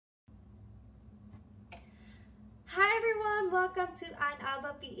Hi everyone! Welcome to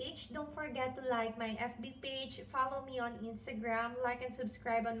AnneAlbaPH. Don't forget to like my FB page, follow me on Instagram, like and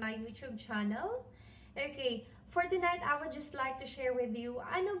subscribe on my YouTube channel. Okay, for tonight, I would just like to share with you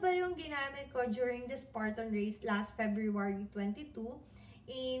ano ba yung ginamit ko during the Spartan race last February 22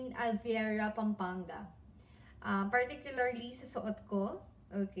 in ALVIERA, Pampanga. Particularly sa suot ko.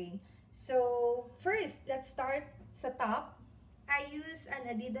 Okay, so first, let's start sa top. I use an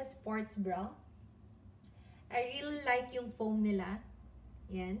Adidas sports bra. I really like yung foam nila.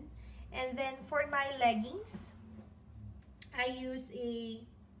 Yan. And then, for my leggings, I use a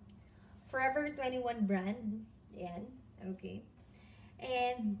Forever 21 brand. Yan. Okay.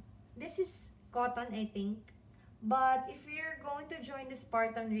 And, this is cotton, I think. But, if you're going to join the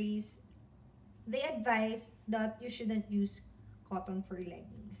Spartan race, they advise that you shouldn't use cotton for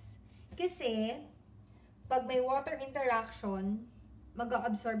leggings. Kasi, pag may water interaction,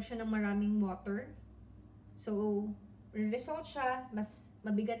 mag-absorb siya ng maraming water. So, result siya, mas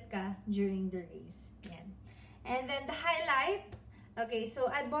mabigat ka during the race. Yan. And then, the highlight. Okay, so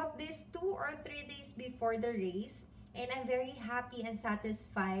I bought this 2 or 3 days before the race. And I'm very happy and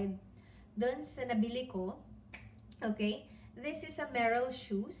satisfied dun sa nabili ko. Okay, this is a Merrell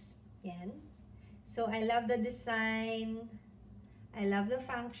shoes. Yan. So, I love the design. I love the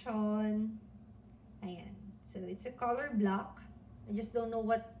function. Ayan. So, it's a color block. I just don't know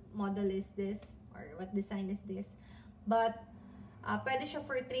what model is this. Or what design is this. But, pwede siya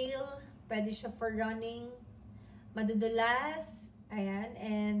for trail, pwede siya for running, madudulas, ayan,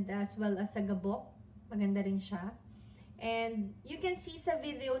 and as well as sa gabok, maganda rin siya. And, you can see sa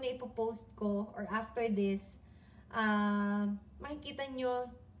video na ipopost ko, or after this, makikita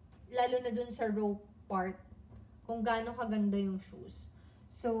nyo, lalo na dun sa rope part, kung gaano kaganda yung shoes.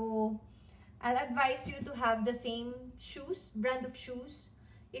 So, I'll advise you to have the same shoes, brand of shoes,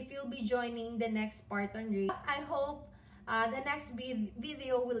 if you'll be joining the next Spartan race. I hope the next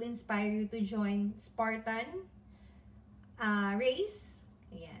video will inspire you to join Spartan race.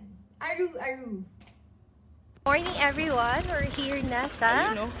 Ayan. Aru, aru. Morning everyone. We're here na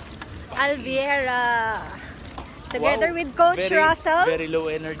sa ALVIERA. Together with Coach Russell. Very low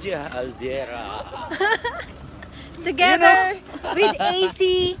energy ALVIERA. Together with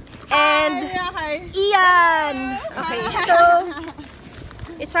AC and Ian. Okay, so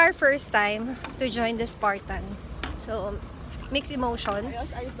it's our first time to join the Spartan. So, mixed emotions.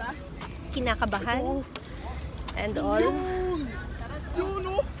 Kinakabahan. And all.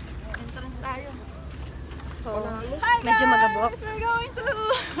 Entrance tayo. So, medyo magabok. We're going to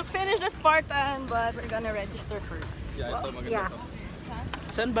finish the Spartan, but we're gonna register first. Yeah.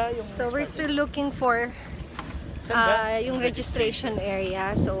 Saan ba yung So, we're still looking for yung registration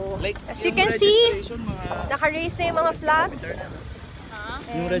area. So, like, as you can see, naka-raise na yung mga flags. yung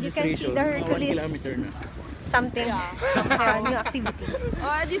And you can see the Hercules something, new activity.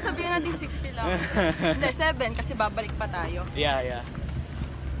 Di sabihin natin 6 kilometers. Hindi, 7 kasi babalik pa tayo. Yeah.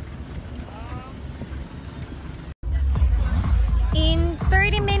 In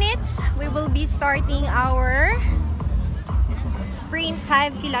 30 minutes, we will be starting our sprint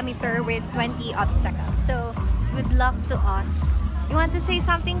 5 kilometer with 20 obstacles. So, good luck to us. You want to say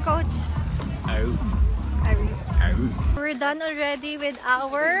something, Coach? We're done already with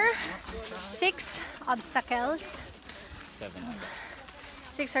our 6 obstacles. 7.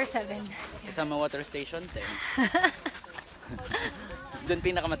 6 or 7. Kasama water station, 10. Doon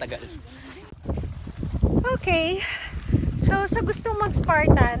pinakamatagal. Okay. So, sa gustong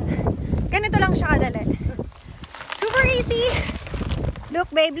mag-Spartan, ganito lang siya kadali. Super easy. Look,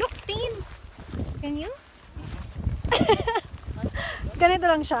 babe. Look, teen. Can you? Ganito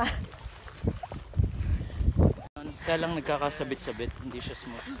lang siya. Kaya lang nagkakasabit-sabit, hindi siya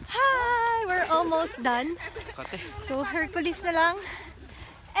smooth. Hi! We're almost done. Kate. So, Hercules na lang.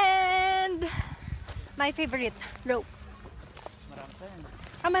 And my favorite, rope. Marami pa yan.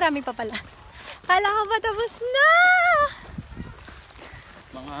 Marami pa pala. Kala ko ba tapos na?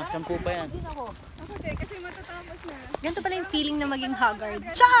 Mga 10 pa yan. Okay, kasi matatapos na. Ganito pala yung feeling na maging haggard.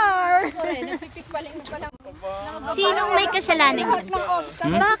 Char! Nagpipik pala pala. Sinong may kasalanan yan?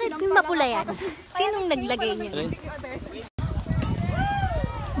 Bakit mapula yan? Sinong naglagay niyan?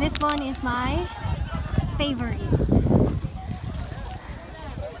 This one is my favorite.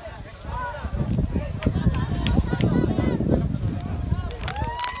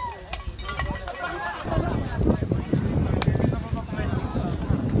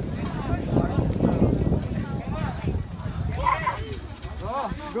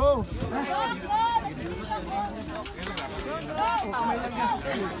 Go!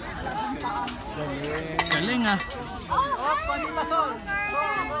 Galing ah.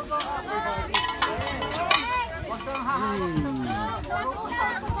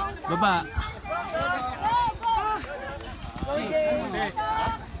 Baba.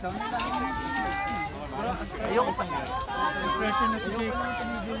 Ayoko pa nga. Pressure na si Jake.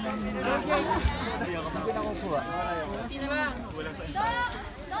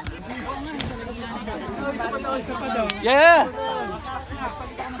 Yeah!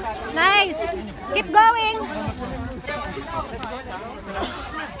 Nice! Keep going!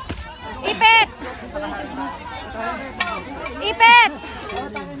 Ipit! Ipit!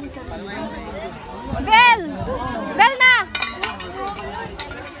 Bell! Bell na!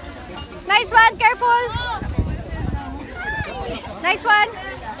 Nice one! Careful! Nice one!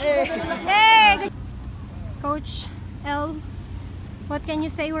 Hey! Coach L, what can you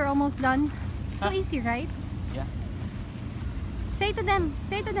say? We're almost done. So easy, right? Yeah. Say to them.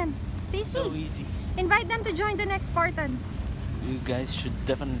 Say to them. Say So easy. Invite them to join the next Spartan. You guys should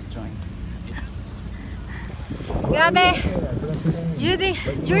definitely join. It's Grabe.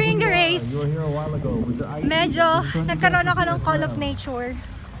 During the race, medyo nagkaroon ako ng call of nature.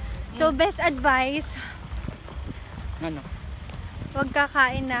 So best advice, ano? huwag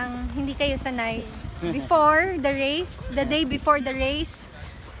kakain ng hindi kayo sanay. Before the race, the day before the race.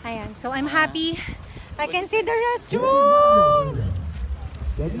 Ayan. So I'm happy. I can see the restroom.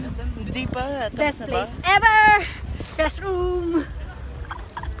 Hindi pa. Tapos Best na ba? place ever. Restroom.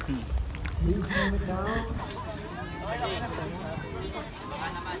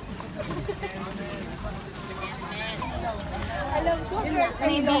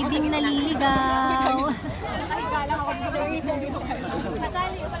 May baby naliligaw.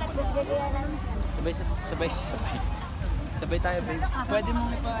 Sabay tayo, babe. Pwede mo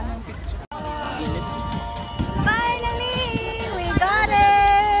ipaano yung picture. Gilid. Finally, we got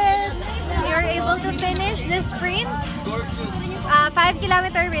it. We are able to finish the sprint. 5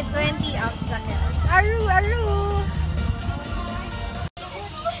 kilometer with 20 obstacles. Aru, aru.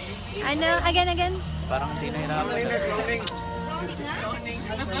 Ano? Again. Parang hindi nahirapan.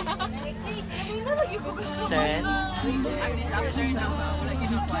 Sen.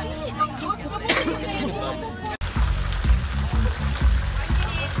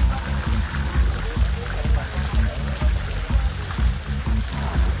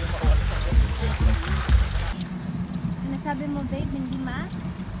 Ano sabi mo, babe? Hindi ma?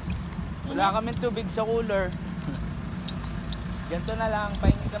 Wala kaming tubig sa cooler. Ganito na lang,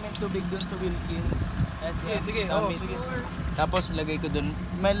 pahingi kaming tubig dun sa Wilkins. Sige. Tapos lagay ko dun.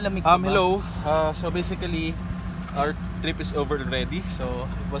 May lamig ba? Hello. So basically, our trip is over already. So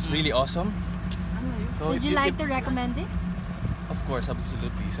it was really awesome. So Would you like to recommend it? Of course,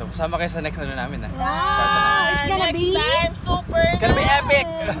 absolutely. So sama kayo sa next ano namin ah. Wow! It's gonna be time, super It's gonna be epic!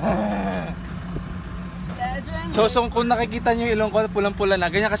 legend. So kung nakikita niyo yung ilong ko, pulang-pula na.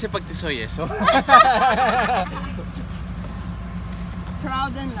 Ganyan kasi pag tisoy eh. So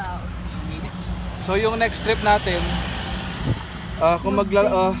Proud and loud. So yung next trip natin,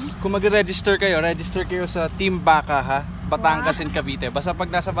 kung mag-register kayo, register kayo sa Team Baka ha, Batangas and Cavite. Basta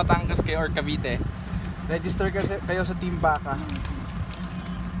pag nasa Batangas kayo or Cavite, register kayo sa Team Baka.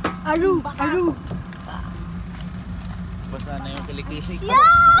 Aru! Aru! Basta na yung kilikili.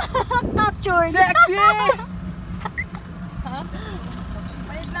 Yeah! Captured! Sexy!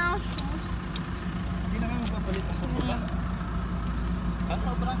 Palit lang ang shoes. Hindi na kayo magpapalit ng pagkaba.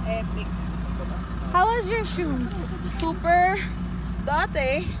 Sobrang epic. How was your shoes? Super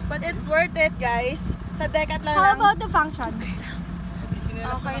dati, but it's worth it, guys. Sa Decathlon How lang. about the function?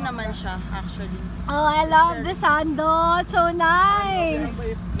 Okay naman siya, actually. Oh, I love the sandal. So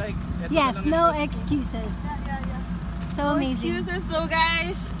nice. Yes, no excuses. So No amazing. excuses. So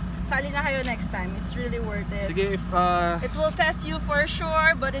guys, sali na kayo next time. It's really worth it. Sige, if It will test you for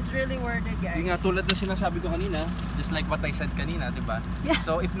sure, but it's really worth it, guys. yung nga tulad na sinasabi ko kanina, just like what I said kanina, di ba? Yeah.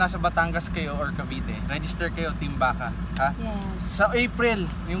 So if nasa Batangas kayo or Cavite, register kayo Team Baka, ha? Yes. Sa April,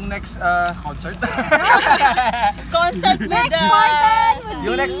 yung next concert. Concert with Next the... Spartan would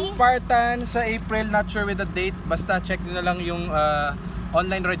Yung be next Spartan sa April, not sure with the date, basta check nyo na lang yung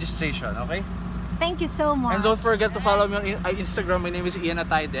online registration, okay? Thank you so much. And don't forget to follow me on Instagram. My name is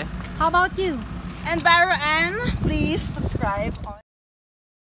AnneAlbaPH. How about you? And Barra Ann, please subscribe on